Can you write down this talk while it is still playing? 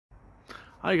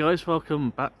Hi guys, welcome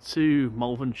back to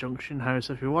Malvern Junction. How's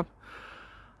everyone?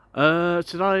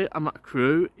 Today I'm at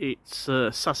Crewe. It's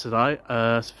Saturday.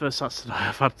 It's the first Saturday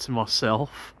I've had to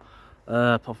myself,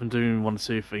 apart from doing one or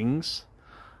two things.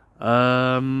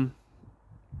 I've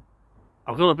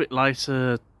got a bit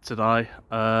later today.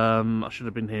 I should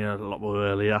have been here a lot more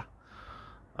earlier.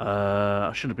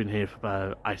 I should have been here for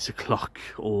about 8 o'clock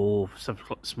or 7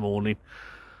 o'clock this morning.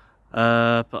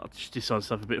 But I just decided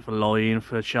to have a bit of a lie-in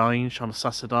for a change on a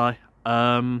Saturday.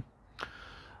 At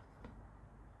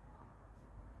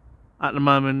the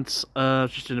moment,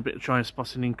 just doing a bit of train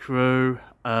spotting in Crewe.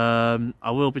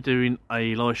 I will be doing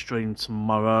a live stream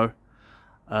tomorrow,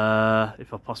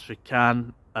 if I possibly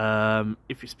can.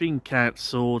 If it's been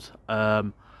cancelled,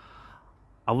 I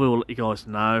will let you guys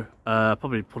know.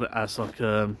 Probably put it as like,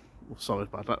 sorry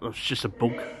about that, was just a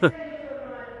bug.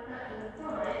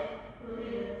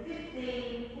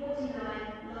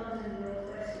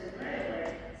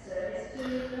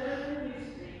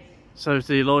 So if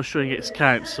the live stream gets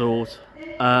cancelled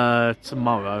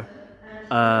tomorrow,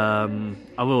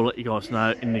 I will let you guys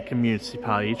know in the community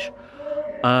page.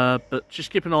 But just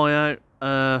keep an eye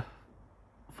out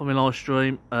for my live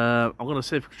stream. I'm going to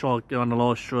see if I can try to go on the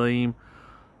live stream.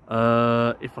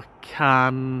 If I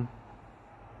can,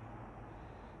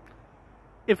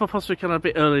 if I possibly can, a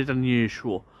bit earlier than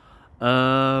usual.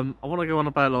 I want to go on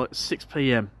about like 6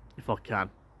 PM if I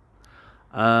can.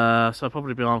 So I'll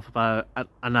probably be on for about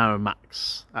an hour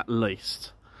max, at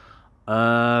least.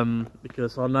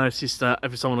 Because I noticed that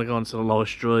every time I go onto the live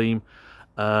stream,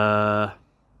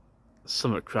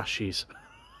 something crashes.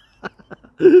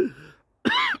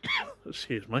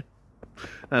 Excuse me.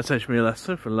 That teaches me a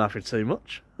lesson for laughing too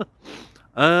much.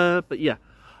 But yeah,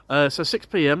 so 6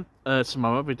 PM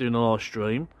tomorrow I'll be doing a live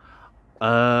stream.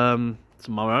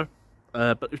 Tomorrow.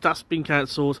 But if that's been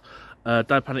cancelled,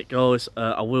 don't panic guys,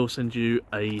 I will send you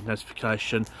a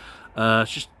notification.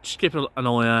 Just keep an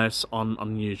eye out on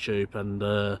YouTube,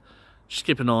 and just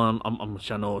keep an eye on my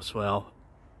channel as well,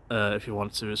 if you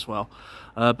want to as well.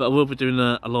 But I will be doing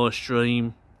a live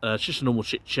stream. It's just a normal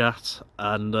chit chat,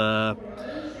 and I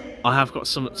have got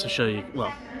something to show you.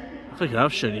 Well, I think I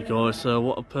have shown you guys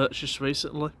what I purchased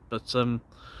recently, but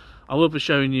I will be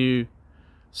showing you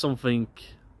something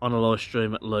on a live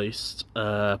stream at least.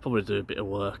 Probably do a bit of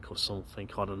work or something,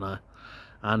 I don't know.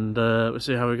 And we'll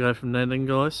see how we go from there then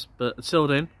guys. But until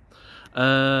then,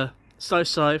 stay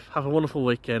safe, have a wonderful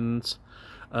weekend.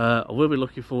 I will be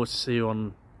looking forward to see you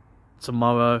on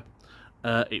tomorrow.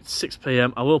 It's 6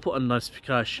 PM. I will put a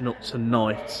notification up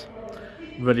tonight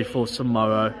ready for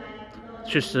tomorrow,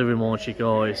 just to remind you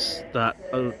guys that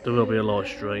there will be a live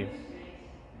stream.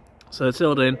 So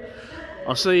until then,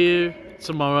 I'll see you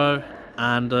tomorrow.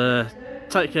 And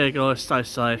take care guys, stay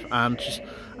safe, and just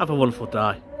have a wonderful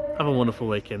day. Have a wonderful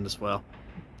weekend as well.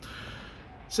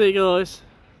 See you guys.